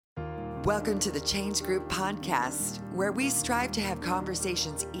Welcome to the Change Group Podcast, where we strive to have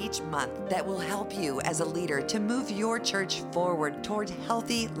conversations each month that will help you as a leader to move your church forward toward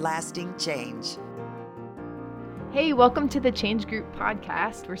healthy, lasting change. Hey, welcome to the Change Group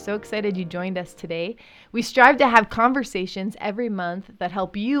Podcast. We're so excited you joined us today. We strive to have conversations every month that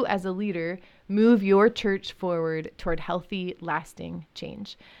help you as a leader move your church forward toward healthy, lasting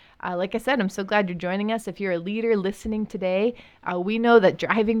change. Like I said, I'm so glad you're joining us. If you're a leader listening today, we know that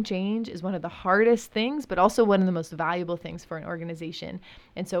driving change is one of the hardest things, but also one of the most valuable things for an organization.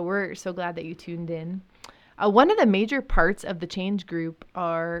 And so we're so glad that you tuned in. One of the major parts of the Change Group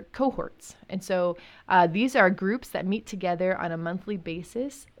are cohorts. And so these are groups that meet together on a monthly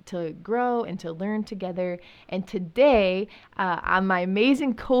basis to grow and to learn together. And today, my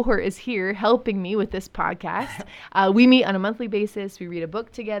amazing cohort is here helping me with this podcast. We meet on a monthly basis. We read a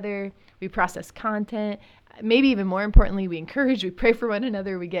book together. We process content. Maybe even more importantly, we encourage, we pray for one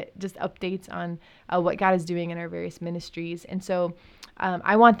another. We get just updates on what God is doing in our various ministries. And so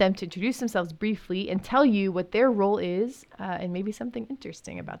I want them to introduce themselves briefly and tell you what their role is and maybe something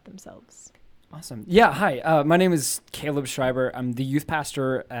interesting about themselves. Awesome. Yeah, hi. My name is Nichole Schreiber. I'm the youth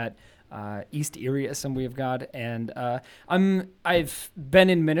pastor at East Erie Assembly of God, and I've been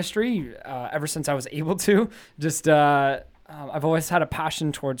in ministry ever since I was able to. Just I've always had a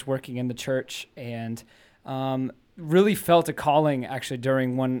passion towards working in the church, and really felt a calling actually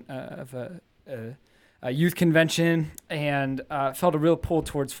during one of a youth convention, and felt a real pull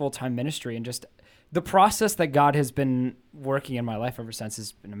towards full-time ministry. And just the process that God has been working in my life ever since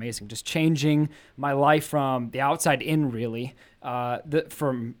has been amazing. Just changing my life from the outside in, really,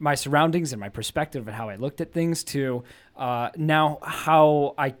 from my surroundings and my perspective and how I looked at things to now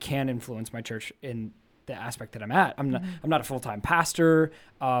how I can influence my church in the aspect that I'm at. I'm not a full-time pastor.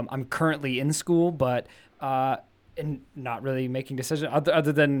 I'm currently in school, but and not really making decisions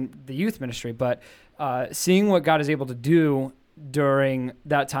other than the youth ministry. But seeing what God is able to do during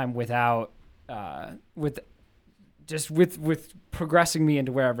that time with progressing me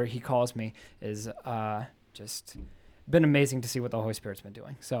into wherever He calls me is just been amazing to see what the Holy Spirit's been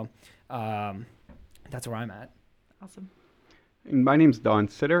doing. So that's where I'm at. Awesome. My name's Don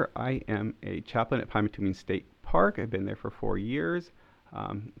Sitter. I am a chaplain at Pymatuning State Park. I've been there for 4 years.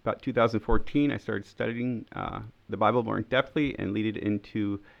 About 2014, I started studying the Bible more in depthly and leaded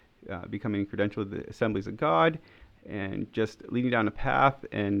into becoming credentialed with the Assemblies of God and just leading down a path.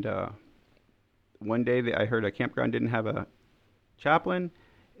 And one day I heard a campground didn't have a chaplain,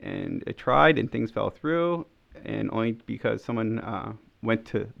 and I tried and things fell through, and only because someone went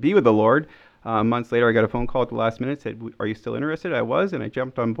to be with the Lord. Months later, I got a phone call at the last minute, said, "Are you still interested?" I was, and I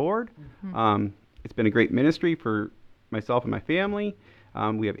jumped on board. Mm-hmm. It's been a great ministry for myself and my family.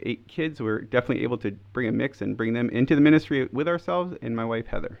 We have 8 kids, so we're definitely able to bring a mix and bring them into the ministry with ourselves, and my wife,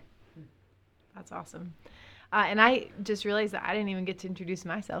 Heather. That's awesome. And I just realized that I didn't even get to introduce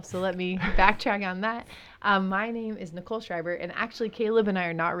myself, so let me backtrack on that. My name is Nichole Schreiber, and actually Caleb and I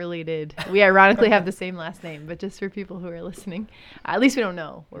are not related. We ironically have the same last name, but just for people who are listening, at least we don't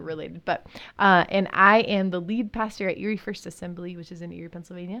know we're related. But and I am the lead pastor at Erie First Assembly, which is in Erie,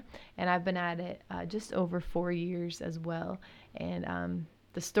 Pennsylvania, and I've been at it just over 4 years as well. And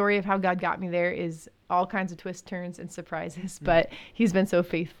the story of how God got me there is all kinds of twists, turns, and surprises, but He's been so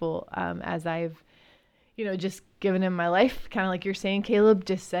faithful as I've just given Him my life, kind of like you're saying, Caleb,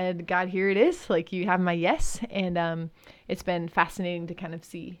 just said, God, here it is. Like, you have my yes. And it's been fascinating to kind of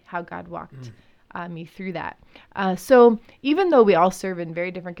see how God walked me through that. So even though we all serve in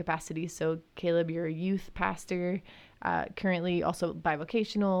very different capacities, so Caleb, you're a youth pastor, currently also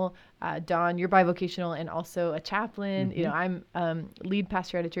bivocational. Dawn, you're bivocational and also a chaplain. Mm-hmm. I'm lead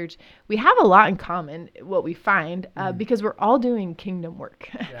pastor at a church. We have a lot in common, what we find, because we're all doing kingdom work.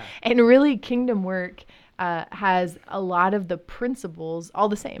 Yeah. And really, kingdom work has a lot of the principles all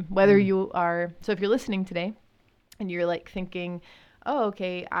the same, whether you are, so if you're listening today and you're like thinking, oh,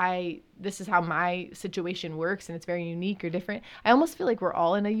 okay, this is how my situation works and it's very unique or different. I almost feel like we're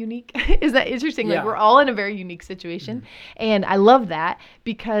all in a unique, is that interesting? Yeah. Like, we're all in a very unique situation. Mm-hmm. And I love that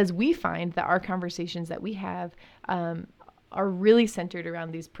because we find that our conversations that we have are really centered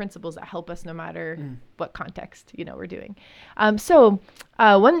around these principles that help us no matter what context, we're doing. So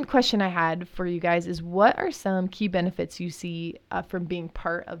one question I had for you guys is, what are some key benefits you see from being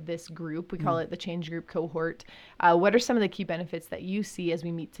part of this group? We call it the Change Group Cohort. What are some of the key benefits that you see as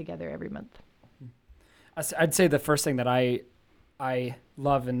we meet together every month? I'd say the first thing that I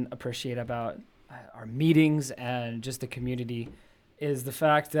love and appreciate about our meetings and just the community is the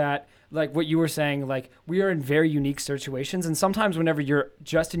fact that, like what you were saying, like, we are in very unique situations. And sometimes whenever you're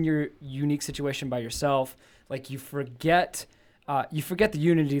just in your unique situation by yourself, like, you forget you forget the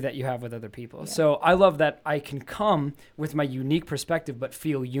unity that you have with other people. Yeah. So I love that I can come with my unique perspective, but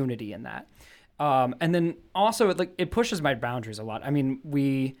feel unity in that. And then also it pushes my boundaries a lot. I mean,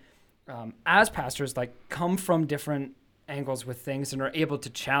 we, as pastors, come from different angles with things and are able to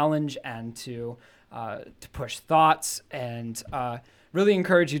challenge and to push thoughts and really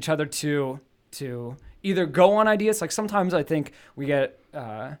encourage each other to either go on ideas. Like sometimes I think we get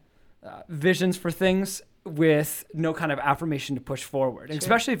visions for things with no kind of affirmation to push forward. And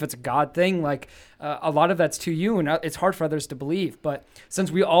especially if it's a God thing, a lot of that's to you and it's hard for others to believe. But since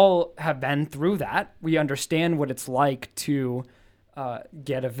we all have been through that, we understand what it's like to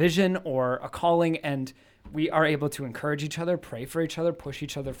get a vision or a calling, and we are able to encourage each other, pray for each other, push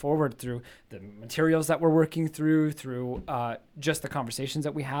each other forward through the materials that we're working through just the conversations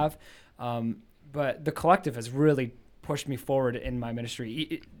that we have. But the collective has really pushed me forward in my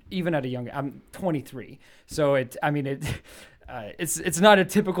ministry, even at I'm 23. So it's not a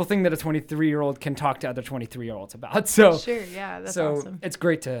typical thing that a 23-year-old can talk to other 23-year-olds about. So sure, yeah, that's so awesome. It's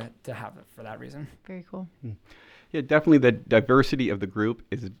great to have it for that reason. Very cool. Yeah, definitely the diversity of the group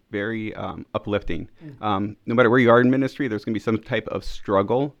is very uplifting. No matter where you are in ministry, there's going to be some type of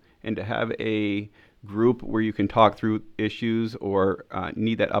struggle, and to have a group where you can talk through issues or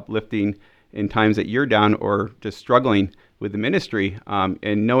need that uplifting in times that you're down or just struggling with the ministry,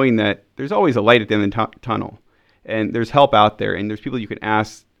 and knowing that there's always a light at the end of the tunnel, and there's help out there, and there's people you can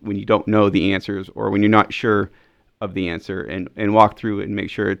ask when you don't know the answers or when you're not sure of the answer, and walk through it and make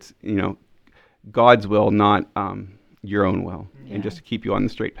sure it's God's will, not your own will, and just to keep you on the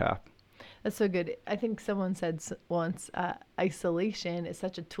straight path. That's so good. I think someone said once, isolation is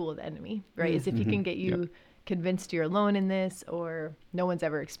such a tool of the enemy, right? Is if he can get you convinced you're alone in this, or no one's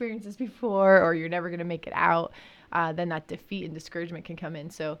ever experienced this before, or you're never going to make it out, then that defeat and discouragement can come in.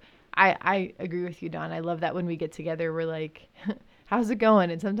 So I agree with you, Don. I love that when we get together, we're like, how's it going?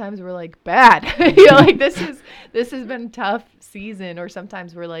 And sometimes we're like, bad. This has been a tough season. Or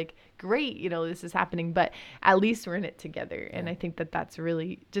sometimes we're like, great, this is happening, but at least we're in it together. And I think that that's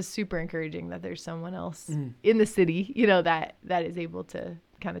really just super encouraging that there's someone else in the city, that is able to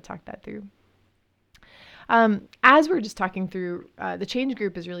kind of talk that through. As we're just talking through, the Change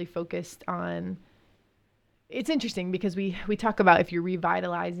Group is really focused on, it's interesting because we talk about if you're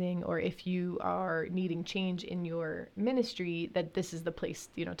revitalizing or if you are needing change in your ministry, that this is the place,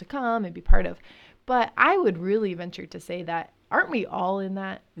 to come and be part of. But I would really venture to say that, aren't we all in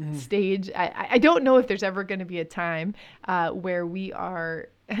that stage? I don't know if there's ever going to be a time where we are,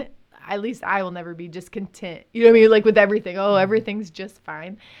 at least I will never be just content, with everything. Oh, everything's just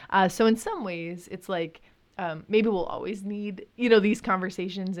fine. So in some ways, it's like, maybe we'll always need, these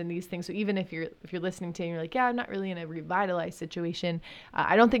conversations and these things. So even if you're listening to and you're like, yeah, I'm not really in a revitalized situation,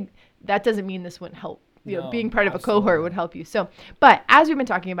 I don't think that doesn't mean this wouldn't help. Being part of a cohort would help you. So, but as we've been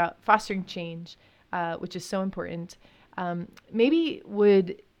talking about fostering change, which is so important, maybe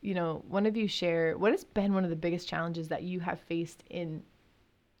would, one of you share what has been one of the biggest challenges that you have faced in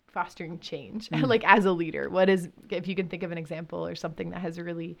fostering change, as a leader? What is, if you can think of an example or something that has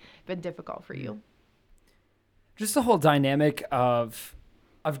really been difficult for you? Just the whole dynamic of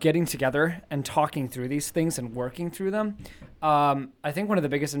getting together and talking through these things and working through them. I think one of the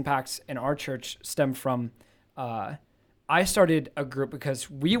biggest impacts in our church stemmed from I started a group because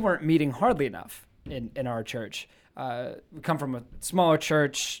we weren't meeting hardly enough in our church. We come from a smaller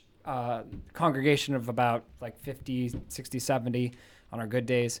church, congregation of about 50, 60, 70 on our good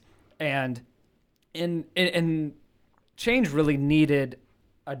days. And in change really needed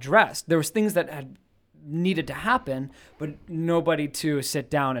addressed. There was things that had needed to happen, but nobody to sit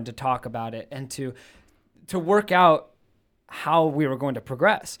down and to talk about it and to work out how we were going to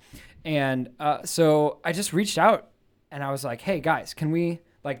progress. And so I just reached out and I was like, hey guys, can we,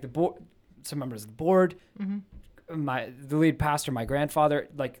 the board, some members of the board, the lead pastor, my grandfather,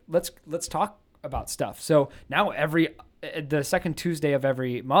 let's talk about stuff. So now the second Tuesday of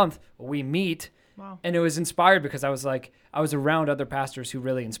every month we meet. Wow. And it was inspired because I was around other pastors who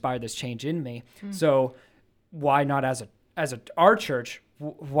really inspired this change in me. So why not as our church,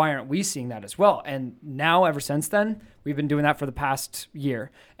 why aren't we seeing that as well? And now ever since then, we've been doing that for the past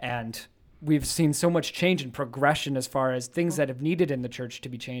year. And we've seen so much change and progression as far as things that have needed in the church to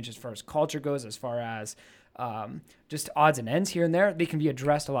be changed, as far as culture goes, as far as just odds and ends here and there. They can be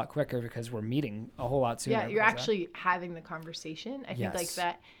addressed a lot quicker because we're meeting a whole lot sooner. Yeah, you're actually having the conversation. I think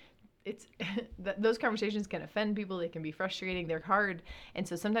that it's those conversations can offend people. They can be frustrating. They're hard. And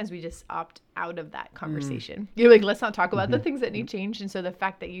so sometimes we just opt out of that conversation. You're like, let's not talk about the things that need change. And so the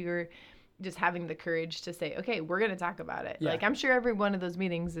fact that you're just having the courage to say, okay, we're going to talk about it. Yeah. Like, I'm sure every one of those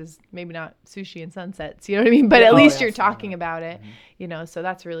meetings is maybe not sushi and sunsets, you know what I mean? But at least you're talking about it, so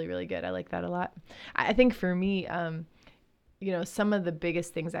that's really, really good. I like that a lot. I think for me, some of the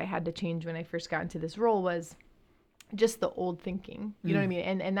biggest things I had to change when I first got into this role was just the old thinking, you know what I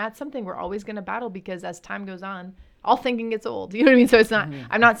mean? And that's something we're always going to battle, because as time goes on, all thinking gets old, you know what I mean? So it's not,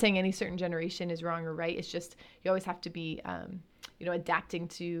 I'm not saying any certain generation is wrong or right. It's just, you always have to be, adapting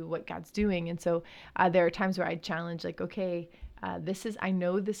to what God's doing. And so there are times where I challenge, like, okay, I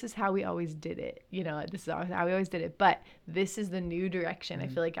know this is how we always did it. This is how we always did it, but this is the new direction I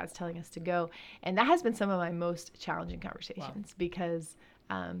feel like God's telling us to go. And that has been some of my most challenging conversations because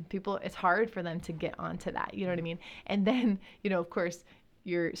people, it's hard for them to get onto that, you know what I mean? And then, of course,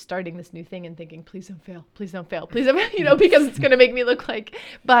 you're starting this new thing and thinking, please don't fail, please don't fail, please don't, because it's going to make me look like,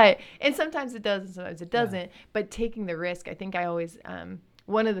 and sometimes it does and sometimes it doesn't, but taking the risk, I think I always,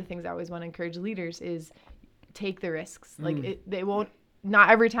 one of the things I always want to encourage leaders is take the risks. Like they won't,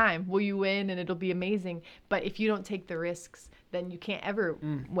 not every time will you win and it'll be amazing, but if you don't take the risks, then you can't ever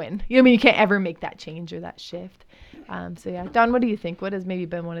win. You know what I mean? You can't ever make that change or that shift. So yeah, Don, what do you think? What has maybe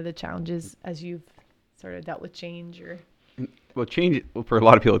been one of the challenges as you've sort of dealt with change or? Well, change, for a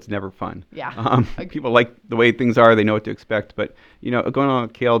lot of people, it's never fun. Yeah. People like the way things are. They know what to expect. But, going on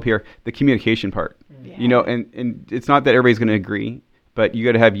with Caleb here, the communication part, and it's not that everybody's going to agree, but you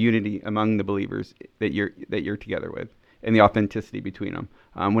got to have unity among the believers that you're together with, and the authenticity between them.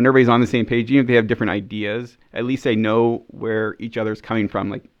 When everybody's on the same page, even if they have different ideas, at least they know where each other's coming from.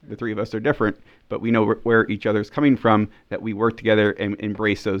 Like the three of us are different, but we know where each other's coming from, that we work together and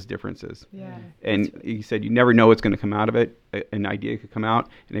embrace those differences. Yeah. And you said you never know what's going to come out of it. An idea could come out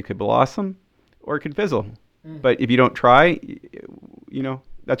and it could blossom or it could fizzle. But if you don't try,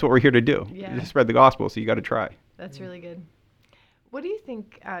 that's what we're here to do. Yeah. Just spread the gospel, so you got to try. That's really good. What do you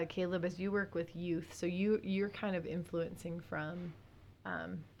think, Caleb, as you work with youth, so you're kind of influencing from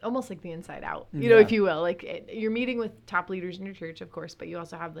almost like the inside out, if you will, like you're meeting with top leaders in your church, of course, but you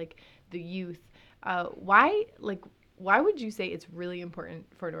also have like the youth. Why would you say it's really important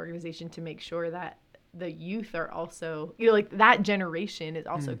for an organization to make sure that the youth are also, like that generation is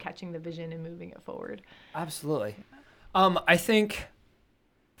also catching the vision and moving it forward? Absolutely. I think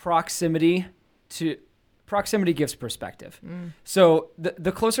proximity gives perspective. So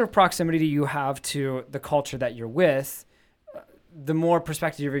the closer proximity you have to the culture that you're with, the more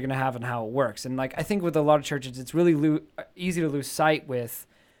perspective you're going to have on how it works. And like, I think with a lot of churches, it's really easy to lose sight with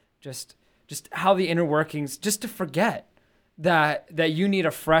just how the inner workings, just to forget that you need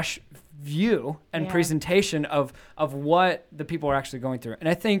a fresh view and presentation of what the people are actually going through. And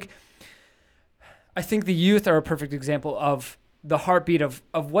I think the youth are a perfect example of the heartbeat of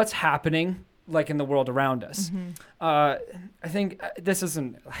what's happening like in the world around us. I think this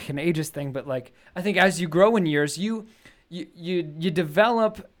isn't like an ageist thing, but like, I think as you grow in years, you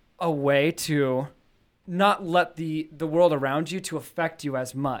develop a way to not let the world around you to affect you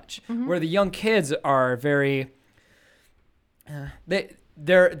as much. Where the young kids are very,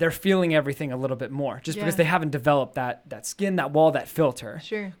 they're feeling everything a little bit more just because they haven't developed that skin, that wall, that filter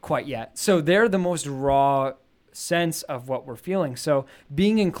quite yet. So they're the most raw sense of what we're feeling. So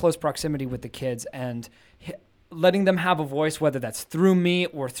being in close proximity with the kids and letting them have a voice, whether that's through me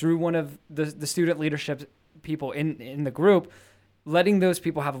or through one of the student leadership people in the group, letting those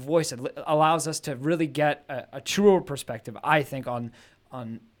people have a voice, it allows us to really get a truer perspective, I think, on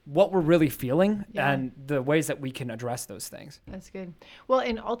what we're really feeling and the ways that we can address those things. That's good. Well,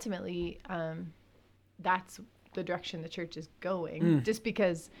 and ultimately, that's the direction the church is going, just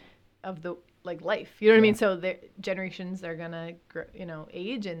because of the life, you know what I mean? So the generations are gonna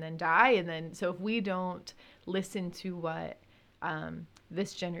age and then die, and then so if we don't listen to what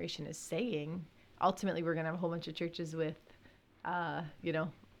this generation is saying, ultimately we're gonna have a whole bunch of churches with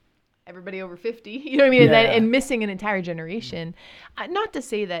everybody over 50, you know what I mean? And missing an entire generation. Not to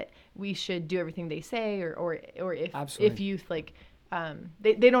say that we should do everything they say, or if youth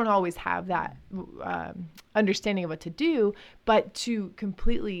they don't always have that understanding of what to do, but to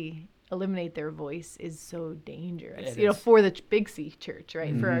completely eliminate their voice is so dangerous, for the big C church,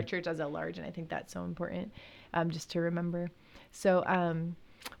 right? For our church as a large. And I think that's so important just to remember. So,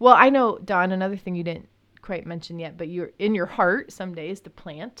 well, I know, Don, another thing you didn't quite mention yet, but you're in your heart some days to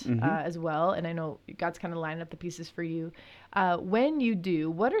plant as well. And I know God's kind of lining up the pieces for you. When you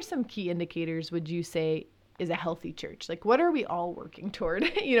do, what are some key indicators would you say is a healthy church? Like, what are we all working toward,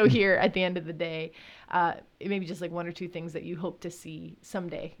 here at the end of the day? Maybe just like one or two things that you hope to see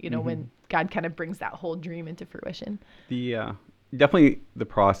someday, when God kind of brings that whole dream into fruition. Definitely the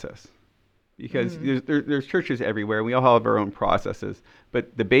process. because there's churches everywhere. We all have our own processes,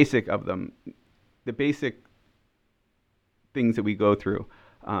 but the basic of them, the basic things that we go through,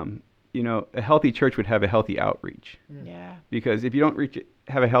 a healthy church would have a healthy outreach. Yeah. Because if you don't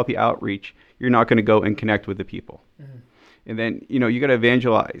have a healthy outreach, you're not going to go and connect with the people. Mm-hmm. And then, you got to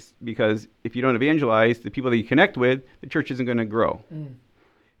evangelize, because if you don't evangelize, the people that you connect with, the church isn't going to grow. Mm.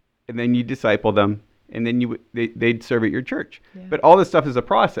 And then you disciple them, and then they'd serve at your church. Yeah. But all this stuff is a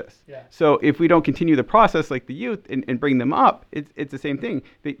process. Yeah. So if we don't continue the process like the youth and bring them up, it's the same thing.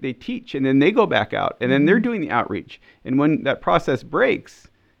 They teach, and then they go back out, and then they're doing the outreach. And when that process breaks,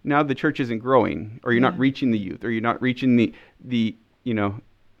 now the church isn't growing, or you're not reaching the youth, or you're not reaching the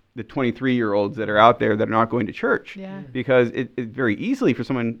 23-year-olds that are out there that are not going to church. Yeah. Because it's very easily for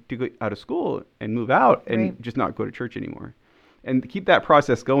someone to go out of school and move out and just not go to church anymore. And keep that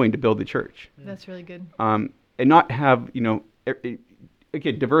process going to build the church. That's really good. And not have, again,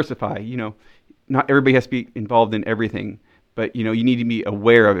 diversify. Not everybody has to be involved in everything, but, you need to be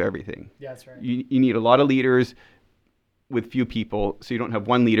aware of everything. Yeah, that's right. You need a lot of leaders with few people, so you don't have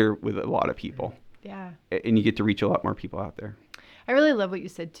one leader with a lot of people. Yeah. And you get to reach a lot more people out there. I really love what you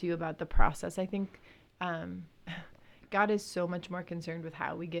said, too, about the process. I think God is so much more concerned with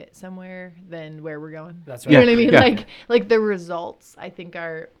how we get somewhere than where we're going. That's right. You know what I mean? Yeah. Like the results, I think,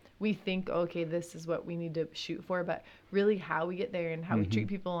 we think, okay, this is what we need to shoot for, but really how we get there and how we treat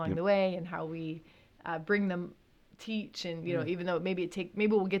people along the way and how we bring them, teach, and, even though maybe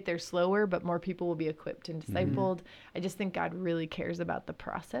we'll get there slower, but more people will be equipped and discipled. I just think God really cares about the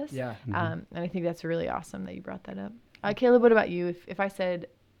process. Yeah. And I think that's really awesome that you brought that up. Caleb, what about you? If I said,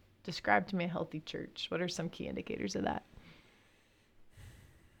 describe to me a healthy church, what are some key indicators of that?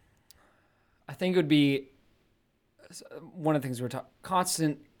 I think it would be one of the things we're talking,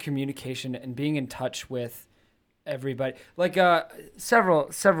 constant communication and being in touch with everybody. Like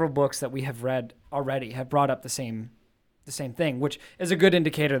several books that we have read already have brought up the same thing, which is a good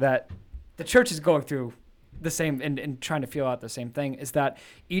indicator that the church is going through the same and trying to feel out the same thing, is that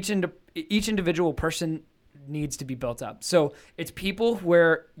each individual person needs to be built up. So it's people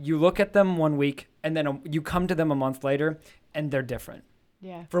where you look at them one week and then you come to them a month later and they're different.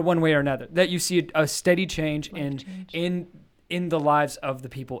 Yeah. For one way or another, that you see a steady change in the lives of the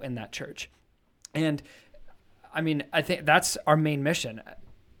people in that church. And I mean, I think that's our main mission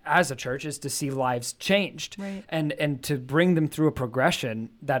as a church, is to see lives changed, right, and to bring them through a progression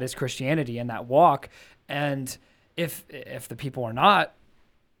that is Christianity and that walk. And if the people are not,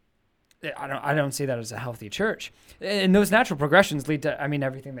 I don't see that as a healthy church. And those natural progressions lead to, I mean,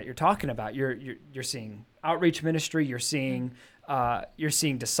 everything that you're talking about. You're seeing outreach ministry. You're seeing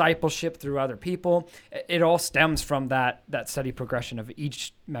discipleship through other people. It all stems from that steady progression of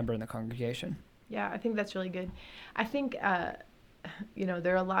each member in the congregation. Yeah, I think that's really good. I think there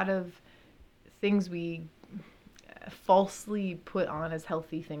are a lot of things we falsely put on as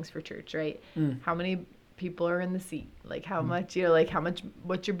healthy things for church, right? How many people are in the seat, like how much,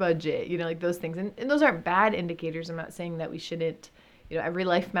 what's your budget, like those things. And those aren't bad indicators. I'm not saying that we shouldn't, every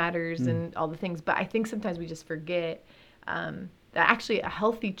life matters and all the things, but I think sometimes we just forget that actually a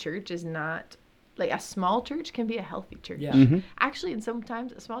healthy church is not, like a small church can be a healthy church. Yeah. Actually, and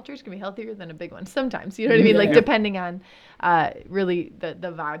sometimes a small church can be healthier than a big one. Sometimes, you know what I mean? Like depending on really the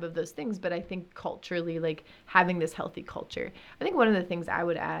vibe of those things. But I think culturally, like having this healthy culture, I think one of the things I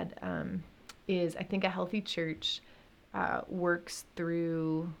would add is I think a healthy church works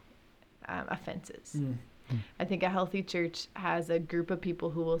through offenses. I think a healthy church has a group of people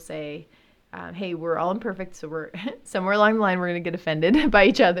who will say, hey, we're all imperfect, so we're somewhere along the line we're going to get offended by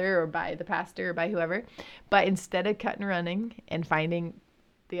each other or by the pastor or by whoever. But instead of cutting and running and finding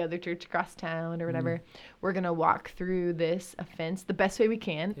the other church across town or whatever, we're going to walk through this offense the best way we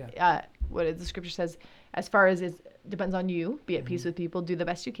can. Yeah. What the scripture says, as far as it depends on you, be at peace with people, do the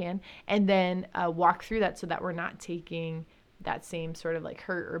best you can, and then walk through that so that we're not taking that same sort of like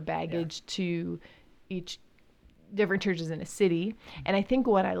hurt or baggage to each different churches in a city. And I think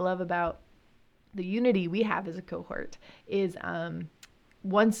what I love about the unity we have as a cohort is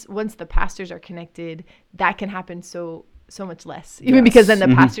once the pastors are connected, that can happen so much less, even because then the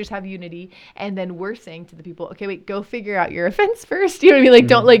pastors have unity, and then we're saying to the people, okay, wait, go figure out your offense first. You know what I mean? Like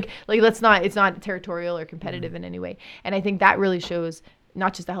don't like let's not, it's not territorial or competitive in any way. And I think that really shows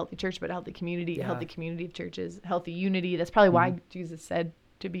not just a healthy church, but a healthy community, a healthy community of churches, healthy unity. That's probably why Jesus said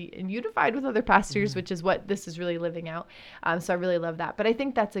to be unified with other pastors, which is what this is really living out. So I really love that. But I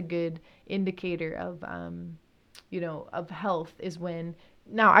think that's a good indicator of, of health is when,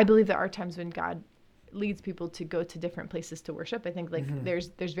 now I believe there are times when God leads people to go to different places to worship. I think there's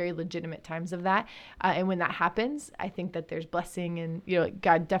very legitimate times of that. And when that happens, I think that there's blessing and,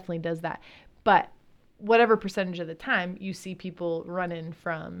 God definitely does that. But whatever percentage of the time, you see people running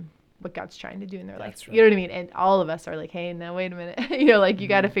from what God's trying to do in their life. Right. You know what I mean? And all of us are like, hey, now wait a minute. You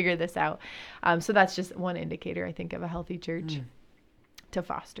got to figure this out. So that's just one indicator, I think, of a healthy church to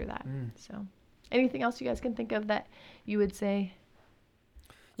foster that. So anything else you guys can think of that you would say?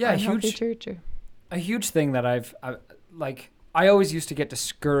 Yeah, healthy church? Or? A huge thing that I always used to get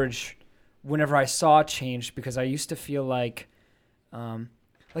discouraged whenever I saw change, because I used to feel like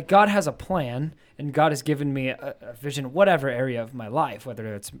God has a plan and God has given me a vision, whatever area of my life,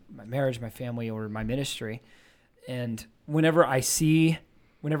 whether it's my marriage, my family, or my ministry. And whenever I see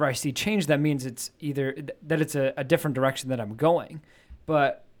change, that means it's either that it's a different direction that I'm going.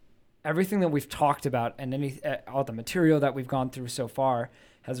 But everything that we've talked about and all the material that we've gone through so far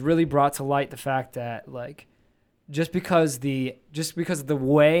has really brought to light the fact that just because the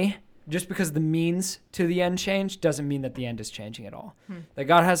means to the end change doesn't mean that the end is changing at all. That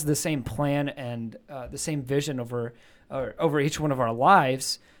God has the same plan and the same vision over each one of our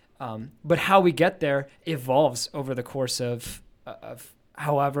lives, but how we get there evolves over the course of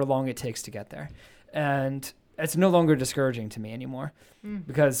however long it takes to get there. And it's no longer discouraging to me anymore,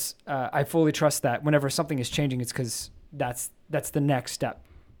 because I fully trust that whenever something is changing, it's because that's the next step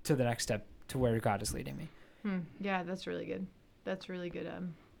to where God is leading me. Yeah, that's really good. That's really good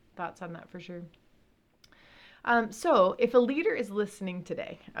thoughts on that for sure. So if a leader is listening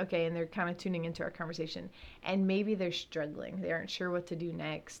today, okay, and they're kind of tuning into our conversation, and maybe they're struggling, they aren't sure what to do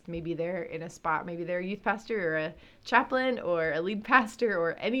next, maybe they're in a spot, maybe they're a youth pastor or a chaplain or a lead pastor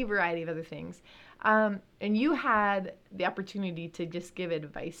or any variety of other things, and you had the opportunity to just give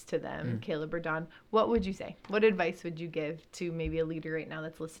advice to them, Caleb or Don, what would you say? What advice would you give to maybe a leader right now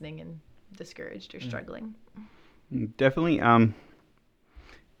that's listening and discouraged or struggling? Definitely.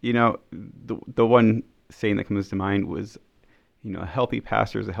 The one saying that comes to mind was, a healthy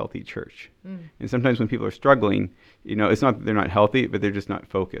pastor is a healthy church. And sometimes when people are struggling, it's not that they're not healthy, but they're just not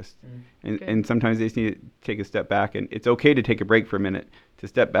focused. And sometimes they just need to take a step back, and it's okay to take a break for a minute, to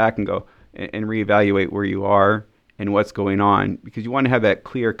step back and go and reevaluate where you are and what's going on, because you want to have that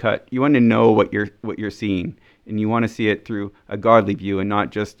clear cut. You want to know what you're seeing, and you want to see it through a godly view and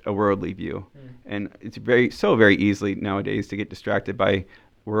not just a worldly view. And it's very easily nowadays to get distracted by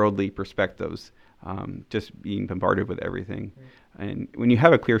worldly perspectives, just being bombarded with everything. And when you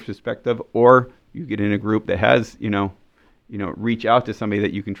have a clear perspective, or you get in a group that has, reach out to somebody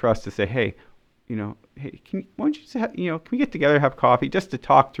that you can trust to say, hey, why don't you just can we get together, have coffee, just to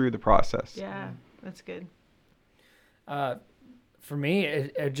talk through the process? Yeah, that's good. For me,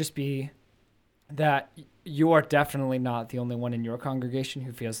 it'd just be that you are definitely not the only one in your congregation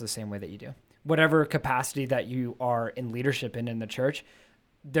who feels the same way that you do. Whatever capacity that you are in leadership in the church,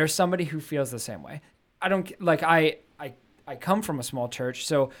 there's somebody who feels the same way. I come from a small church,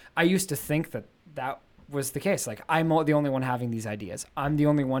 so I used to think that was the case. I'm the only one having these ideas. I'm the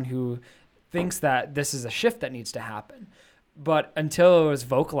only one who thinks that this is a shift that needs to happen. But until it was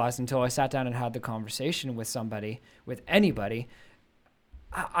vocalized, until I sat down and had the conversation with anybody,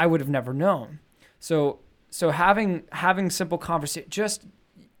 I would have never known. So having simple conversation, just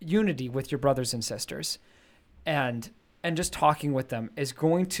unity with your brothers and sisters, and just talking with them is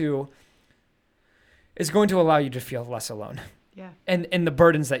going to allow you to feel less alone. Yeah. And the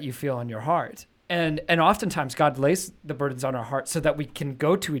burdens that you feel on your heart. And oftentimes God lays the burdens on our heart so that we can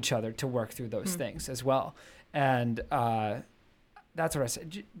go to each other to work through those things as well. And that's what I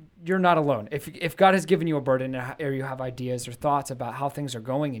said. You're not alone. If God has given you a burden, or you have ideas or thoughts about how things are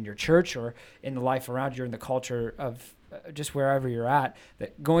going in your church or in the life around you, in the culture of just wherever you're at,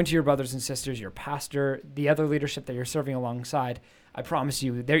 that going to your brothers and sisters, your pastor, the other leadership that you're serving alongside, I promise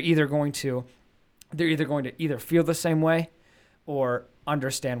you, they're either going to either feel the same way or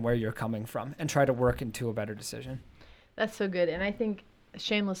understand where you're coming from and try to work into a better decision. That's so good. And I think,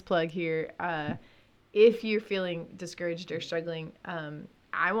 shameless plug here, if you're feeling discouraged or struggling,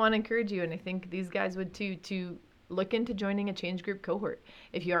 I want to encourage you, and I think these guys would too, to look into joining a Change Group Cohort.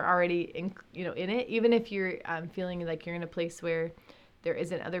 If you're already in it, even if you're feeling like you're in a place where there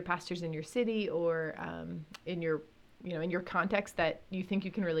isn't other pastors in your city or in your context that you think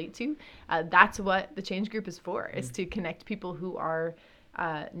you can relate to, that's what the Change Group is for, is to connect people who are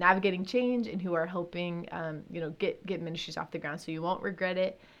navigating change and who are helping, get ministries off the ground so you won't regret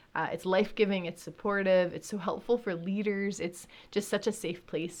it. It's life-giving, it's supportive, it's so helpful for leaders. It's just such a safe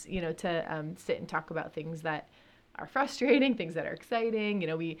place, to sit and talk about things that are frustrating, things that are exciting.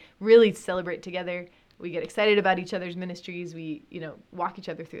 We really celebrate together. We get excited about each other's ministries. We, walk each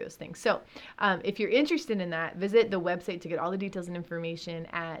other through those things. So if you're interested in that, visit the website to get all the details and information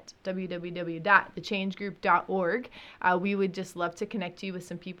at www.thechangegroup.org. We would just love to connect you with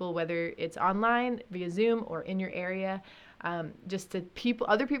some people, whether it's online, via Zoom, or in your area, just to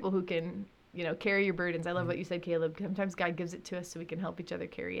other people who can carry your burdens. I love what you said, Caleb. Sometimes God gives it to us so we can help each other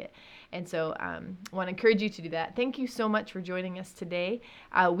carry it. And so I want to encourage you to do that. Thank you so much for joining us today.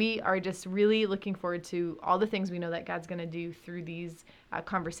 We are just really looking forward to all the things we know that God's going to do through these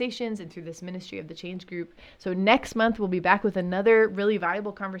conversations and through this ministry of the Change Group. So next month, we'll be back with another really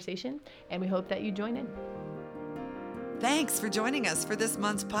valuable conversation, and we hope that you join in. Thanks for joining us for this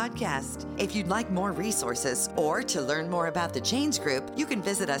month's podcast. If you'd like more resources or to learn more about the Change Group, you can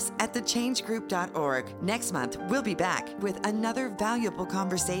visit us at thechangegroup.org. Next month, we'll be back with another valuable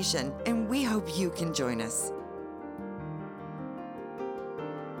conversation, and we hope you can join us.